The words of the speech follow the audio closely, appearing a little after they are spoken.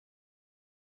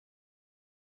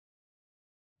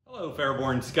Hello,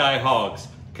 Fairborn Skyhogs.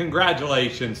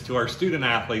 Congratulations to our student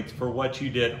athletes for what you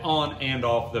did on and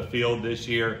off the field this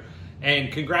year.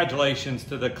 And congratulations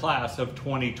to the class of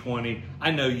 2020.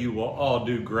 I know you will all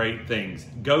do great things.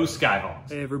 Go Skyhogs.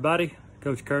 Hey everybody,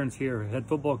 Coach Kearns here, head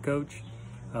football coach.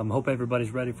 Hope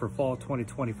everybody's ready for fall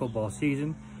 2020 football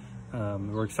season.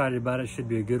 We're excited about it. Should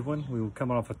be a good one. We were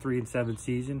coming off a 3-7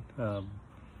 season,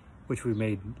 which we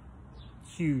made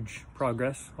huge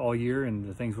progress all year in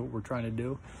the things what we're trying to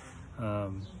do. We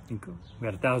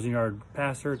had a 1,000-yard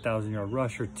passer, 1,000-yard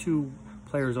rusher, 2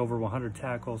 players over 100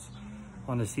 tackles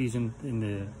on the season, in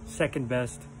the second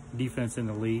best defense in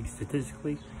the league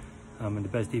statistically, and the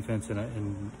best defense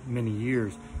in many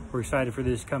years. We're excited for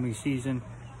this coming season.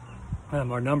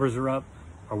 Our numbers are up,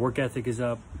 our work ethic is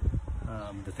up.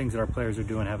 The things that our players are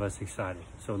doing have us excited.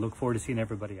 So look forward to seeing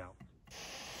everybody out.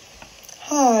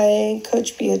 Hi,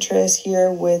 Coach Beatrice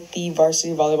here with the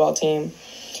varsity volleyball team.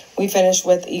 We finished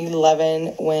with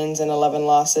 11 wins and 11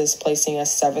 losses, placing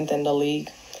us 7th in the league.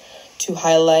 To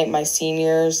highlight my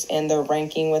seniors and their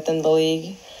ranking within the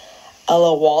league,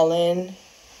 Ella Wallen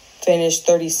finished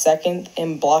 32nd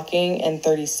in blocking and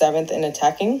 37th in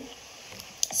attacking.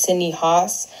 Sydney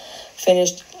Haas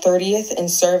finished 30th in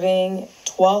serving,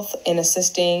 12th in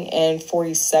assisting, and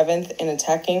 47th in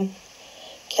attacking.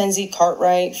 Kenzie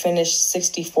Cartwright finished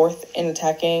 64th in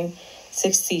attacking,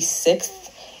 66th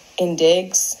in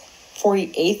digs,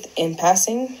 48th in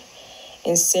passing.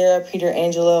 And Sarah Peter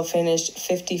Angelo finished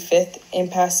 55th in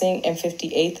passing and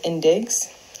 58th in digs.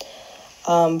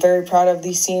 Very proud of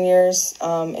these seniors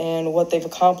and what they've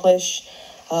accomplished.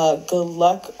 Good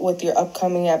luck with your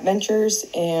upcoming adventures,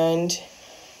 and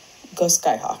go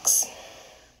Skyhawks.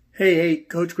 Hey,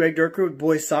 Coach Greg Durker with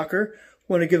boys soccer.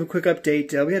 Want to give a quick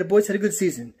update. Boys had a good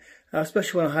season. I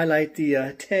especially want to highlight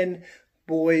the 10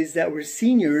 boys that were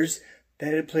seniors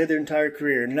that had played their entire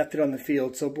career and left it on the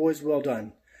field. So boys, well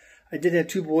done. I did have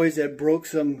 2 boys that broke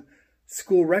some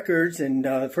school records, and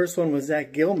the first one was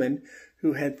Zach Gilman,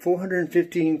 who had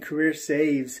 415 career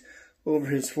saves over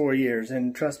his 4 years,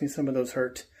 and trust me, some of those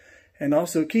hurt. And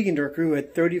also Keegan Durker, who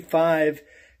had 35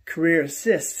 career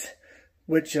assists,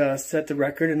 which set the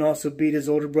record, and also beat his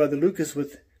older brother Lucas,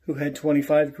 who had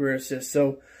 25 career assists.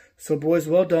 So boys,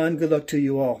 well done. Good luck to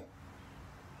you all.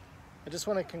 I just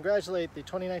want to congratulate the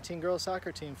 2019 girls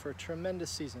soccer team for a tremendous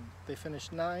season. They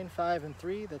finished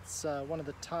 9-5-3. That's one of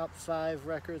the top 5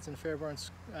 records in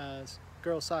Fairborn's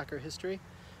girls soccer history.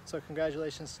 So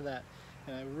congratulations to that.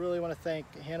 And I really want to thank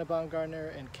Hannah Baumgartner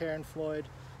and Karen Floyd,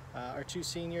 our 2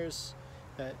 seniors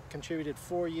that contributed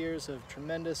 4 years of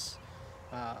tremendous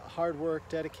hard work,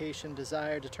 dedication,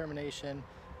 desire, determination.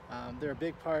 They're a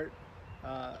big part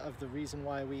of the reason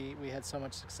why we had so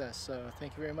much success. So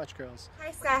thank you very much, girls.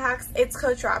 Hi Skyhawks, it's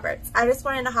Coach Roberts. I just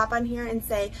wanted to hop on here and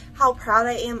say how proud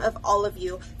I am of all of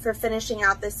you for finishing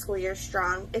out this school year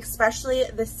strong, especially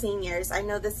the seniors. I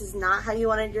know this is not how you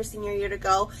wanted your senior year to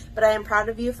go, but I am proud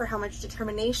of you for how much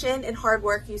determination and hard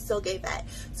work you still gave it.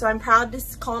 So I'm proud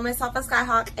to call myself a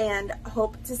Skyhawk and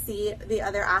hope to see the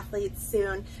other athletes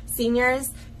soon.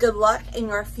 Seniors, good luck in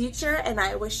your future, and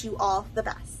I wish you all the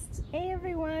best. Hey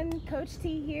everyone, Coach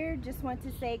T here. Just want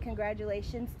to say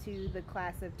congratulations to the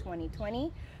class of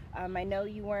 2020. I know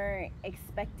you weren't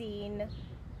expecting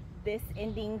this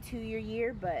ending to your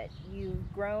year, but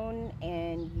you've grown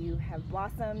and you have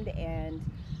blossomed, and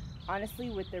honestly,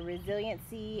 with the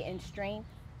resiliency and strength,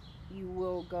 you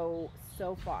will go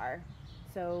so far.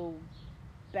 So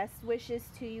best wishes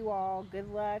to you all, good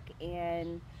luck,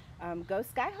 and go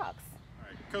Skyhawks.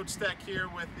 Coach Steck here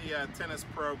with the tennis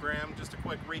program. Just a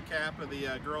quick recap of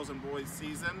the girls and boys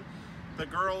season. The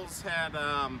girls had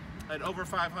an over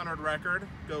 500 record,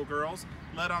 go girls,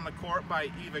 led on the court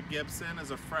by Eva Gibson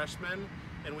as a freshman,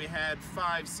 and we had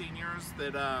 5 seniors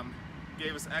that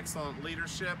gave us excellent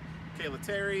leadership: Kayla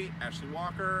Terry, Ashley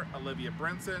Walker, Olivia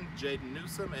Brinson, Jaden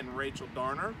Newsom, and Rachel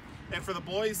Darner. And for the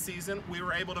boys season, we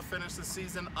were able to finish the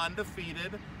season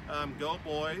undefeated. Go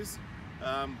boys.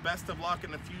 Best of luck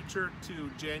in the future to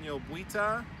Daniel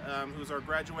Buita, who's our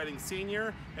graduating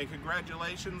senior, and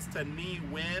congratulations to Nee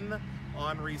Wynn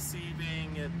on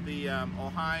receiving the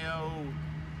Ohio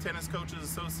Tennis Coaches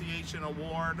Association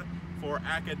Award for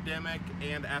academic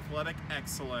and athletic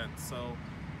excellence. So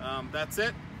that's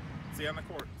it. See you on the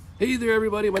court. Hey there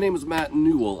everybody, my name is Matt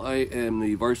Newell. I am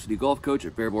the varsity golf coach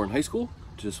at Fairborn High School.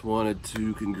 Just wanted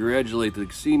to congratulate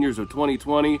the seniors of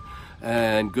 2020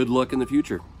 and good luck in the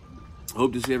future.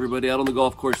 Hope to see everybody out on the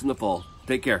golf course in the fall.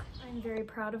 Take care. I'm very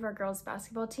proud of our girls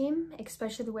basketball team,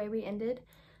 especially the way we ended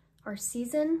our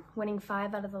season, winning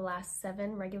 5 out of the last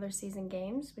 7 regular season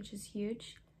games, which is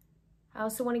huge. I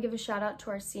also want to give a shout out to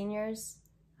our seniors,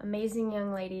 amazing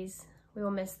young ladies. We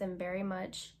will miss them very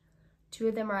much. 2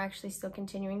 of them are actually still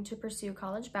continuing to pursue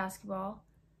college basketball,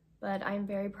 but I'm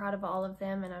very proud of all of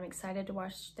them, and I'm excited to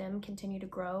watch them continue to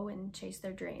grow and chase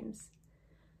their dreams.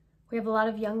 We have a lot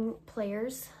of young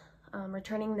players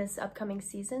returning this upcoming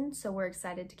season, so we're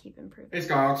excited to keep improving. Hey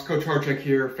Skyhawks, Coach Harchek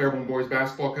here, Fairborn boys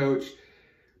basketball coach.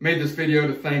 Made this video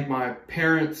to thank my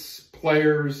parents,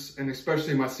 players, and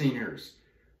especially my seniors.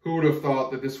 Who would have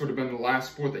thought that this would have been the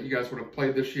last sport that you guys would have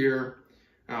played this year?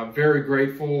 Very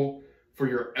grateful for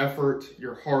your effort,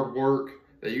 your hard work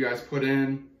that you guys put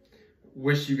in.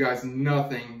 Wish you guys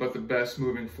nothing but the best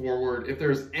moving forward. If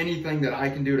there's anything that I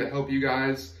can do to help you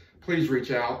guys, please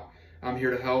reach out. I'm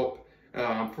here to help.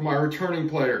 For my returning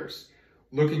players,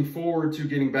 looking forward to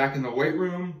getting back in the weight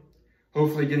room,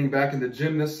 hopefully getting back in the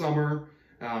gym this summer.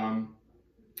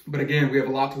 But again, we have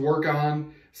a lot to work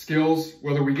on. Skills,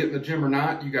 whether we get in the gym or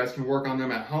not, you guys can work on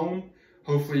them at home.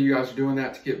 Hopefully you guys are doing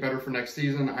that to get better for next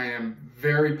season. I am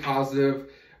very positive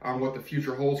on what the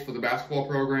future holds for the basketball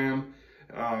program.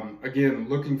 Again,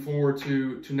 looking forward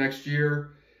to next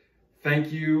year.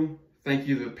 Thank you. Thank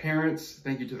you to the parents.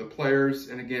 Thank you to the players.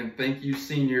 And again, thank you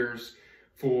seniors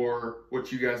for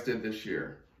what you guys did this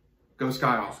year. Go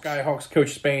Skyhawks. Skyhawks,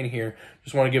 Coach Spain here.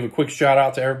 Just want to give a quick shout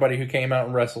out to everybody who came out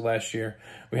and wrestled last year.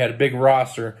 We had a big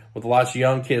roster with lots of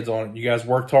young kids on it. You guys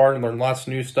worked hard and learned lots of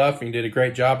new stuff, and you did a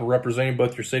great job of representing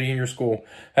both your city and your school.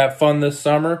 Have fun this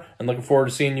summer, and looking forward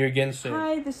to seeing you again soon.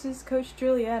 Hi, this is Coach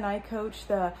Julia, and I coach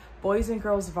the boys and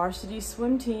girls varsity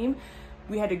swim team.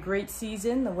 We had a great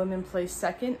season. The women placed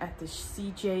second at the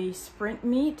CJ Sprint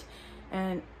meet,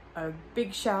 and a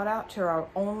big shout out to our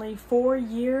only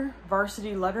 4-year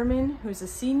varsity letterman, who's a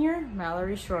senior,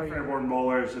 Mallory Schroyer. Fairborn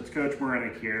Bowlers, it's Coach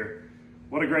Marinick here.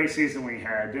 What a great season we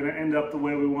had. Didn't end up the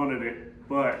way we wanted it,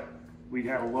 but we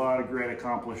had a lot of great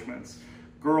accomplishments.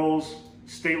 Girls,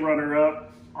 state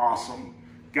runner-up, awesome.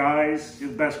 Guys, the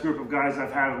best group of guys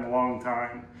I've had in a long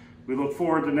time. We look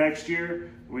forward to next year.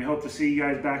 We hope to see you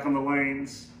guys back on the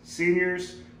lanes.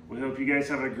 Seniors, we hope you guys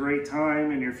have a great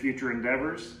time in your future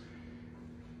endeavors.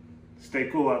 Stay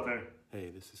cool out there. Hey,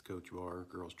 this is Coach R,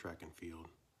 girls track and field.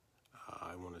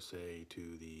 I want to say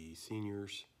to the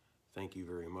seniors, thank you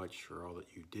very much for all that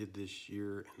you did this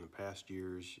year and the past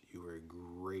years. You were a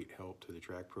great help to the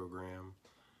track program.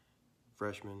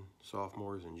 Freshmen,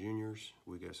 sophomores, and juniors,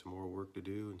 we got some more work to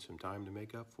do and some time to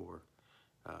make up for.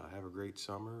 Have a great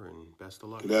summer and best of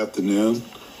luck. Good afternoon.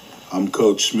 I'm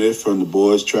Coach Smith from the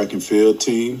boys track and field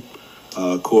team.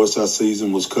 Of course, our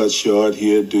season was cut short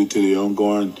here due to the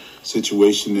ongoing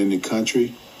situation in the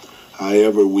country.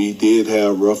 However, we did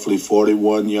have roughly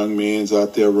 41 young men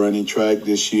out there running track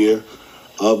this year.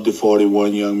 Of the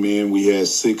 41 young men, we had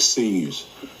 6 seniors.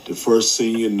 The first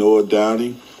senior, Noah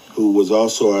Downing, who was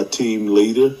also our team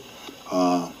leader.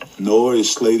 Noah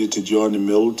is slated to join the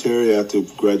military after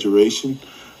graduation.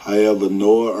 However,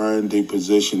 Noah earned the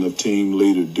position of team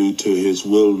leader due to his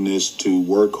willingness to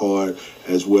work hard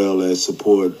as well as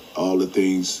support all the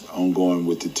things ongoing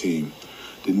with the team.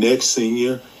 The next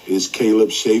senior is Caleb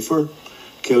Schaefer.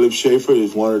 Caleb Schaefer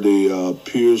is one of the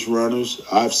purest runners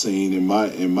I've seen in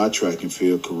my track and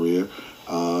field career.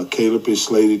 Caleb is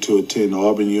slated to attend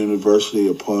Auburn University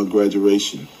upon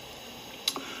graduation.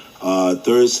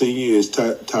 Third senior is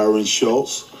Tyron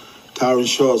Schultz. Tyron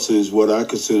Schultz is what I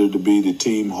consider to be the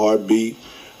team heartbeat.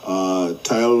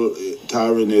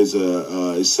 Tyron is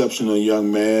an exceptional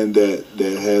young man that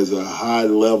has a high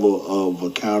level of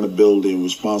accountability and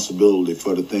responsibility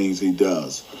for the things he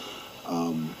does.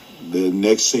 The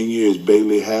next senior is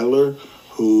Bailey Hadler,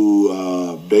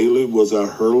 who Bailey was our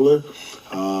hurdler.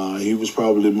 He was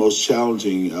probably the most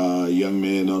challenging young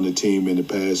man on the team in the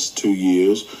past 2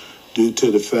 years, due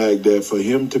to the fact that for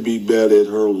him to be better at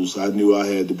hurdles, I knew I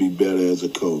had to be better as a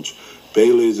coach.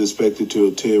 Bailey is expected to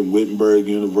attend Wittenberg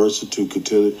University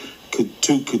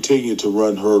to continue to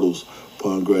run hurdles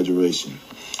upon graduation.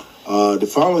 The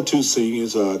following 2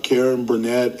 seniors are Karen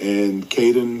Burnett and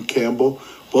Caden Campbell.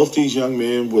 Both these young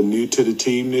men were new to the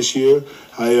team this year.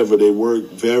 However, they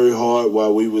worked very hard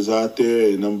while we was out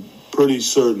there, and I'm pretty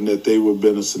certain that they would have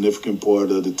been a significant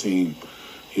part of the team.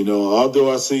 You know,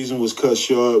 although our season was cut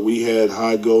short, we had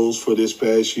high goals for this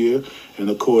past year. And,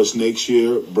 of course, next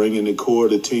year, bringing the core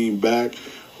of the team back,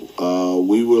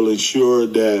 we will ensure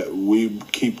that we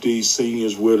keep these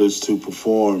seniors with us to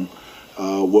perform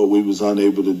what we was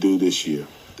unable to do this year.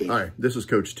 Hi, this is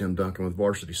Coach Tim Duncan with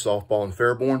Varsity Softball in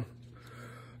Fairborn.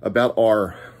 About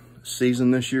our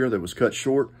season this year that was cut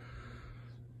short,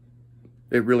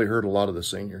 it really hurt a lot of the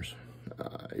seniors.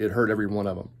 It hurt every one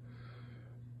of them.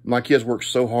 My kids worked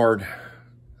so hard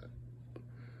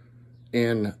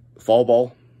in fall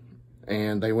ball,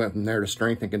 and they went from there to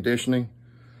strength and conditioning.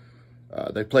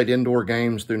 They played indoor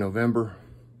games through November,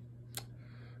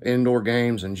 indoor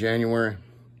games in January,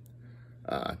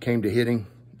 came to hitting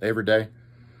every day.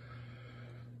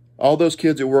 All those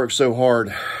kids that worked so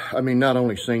hard, I mean, not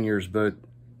only seniors, but,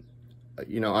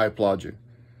 you know, I applaud you.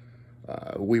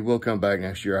 We will come back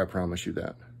next year, I promise you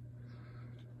that.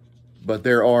 But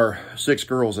there are 6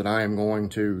 girls that I am going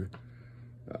to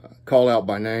call out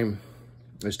by name.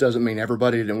 This doesn't mean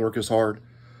everybody didn't work as hard,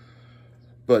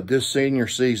 but this senior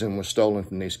season was stolen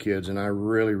from these kids, and I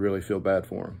really, really feel bad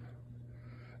for them.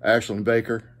 Ashlyn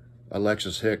Baker,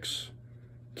 Alexis Hicks,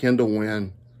 Kendall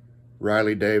Wynn,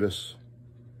 Riley Davis,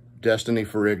 Destiny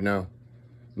Ferrigno,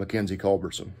 Mackenzie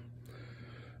Culbertson.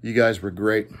 You guys were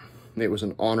great. It was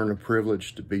an honor and a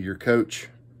privilege to be your coach.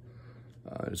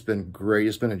 It's been great.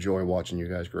 It's been a joy watching you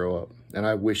guys grow up. And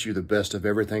I wish you the best of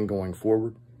everything going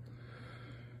forward.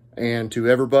 And to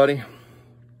everybody,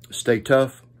 stay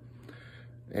tough.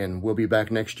 And we'll be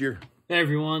back next year. Hey,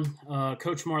 everyone.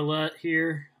 Coach Marlette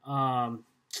here.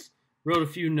 Wrote a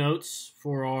few notes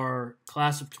for our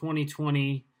class of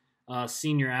 2020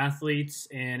 senior athletes,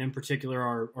 and in particular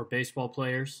our baseball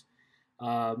players.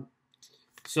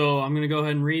 So I'm going to go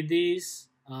ahead and read these.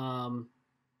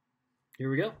 Here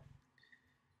we go.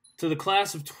 To the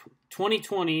class of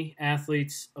 2020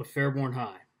 athletes of Fairborn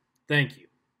High, thank you.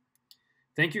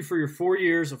 Thank you for your 4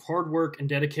 years of hard work and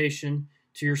dedication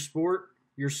to your sport,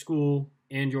 your school,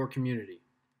 and your community.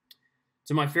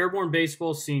 To my Fairborn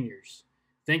baseball seniors,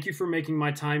 thank you for making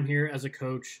my time here as a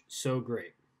coach so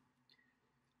great.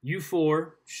 You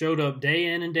 4 showed up day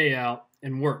in and day out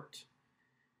and worked.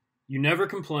 You never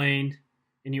complained,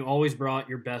 and you always brought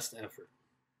your best effort.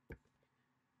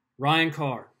 Ryan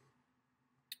Carr,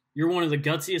 you're one of the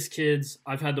gutsiest kids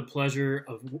I've had the pleasure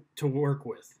to work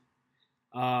with.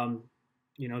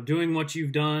 You know, doing what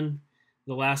you've done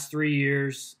the last 3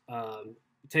 years,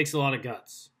 it takes a lot of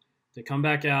guts. To come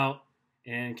back out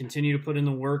and continue to put in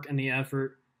the work and the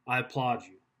effort, I applaud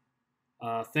you.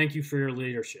 Thank you for your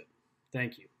leadership.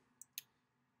 Thank you.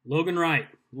 Logan Wright,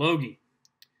 Logie,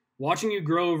 watching you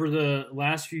grow over the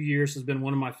last few years has been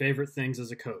one of my favorite things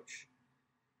as a coach.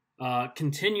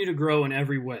 Continue to grow in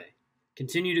every way.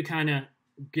 Continue to kind of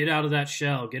get out of that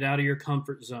shell, get out of your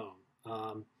comfort zone.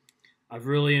 I've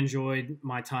really enjoyed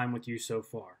my time with you so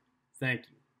far. Thank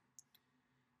you.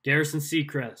 Garrison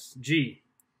Seacrest, G,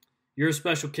 you're a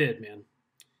special kid, man.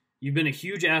 You've been a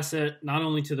huge asset not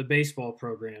only to the baseball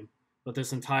program, but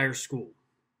this entire school.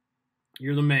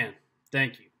 You're the man.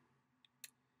 Thank you.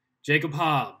 Jacob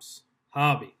Hobbs,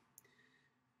 Hobby,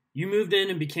 you moved in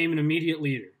and became an immediate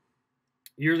leader.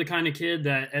 You're the kind of kid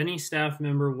that any staff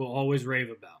member will always rave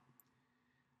about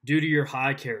due to your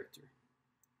high character.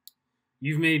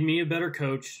 You've made me a better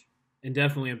coach and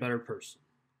definitely a better person.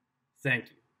 Thank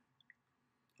you.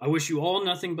 I wish you all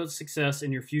nothing but success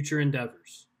in your future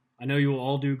endeavors. I know you will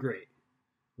all do great.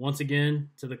 Once again,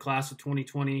 to the class of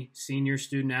 2020 senior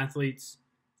student athletes,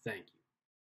 thank you.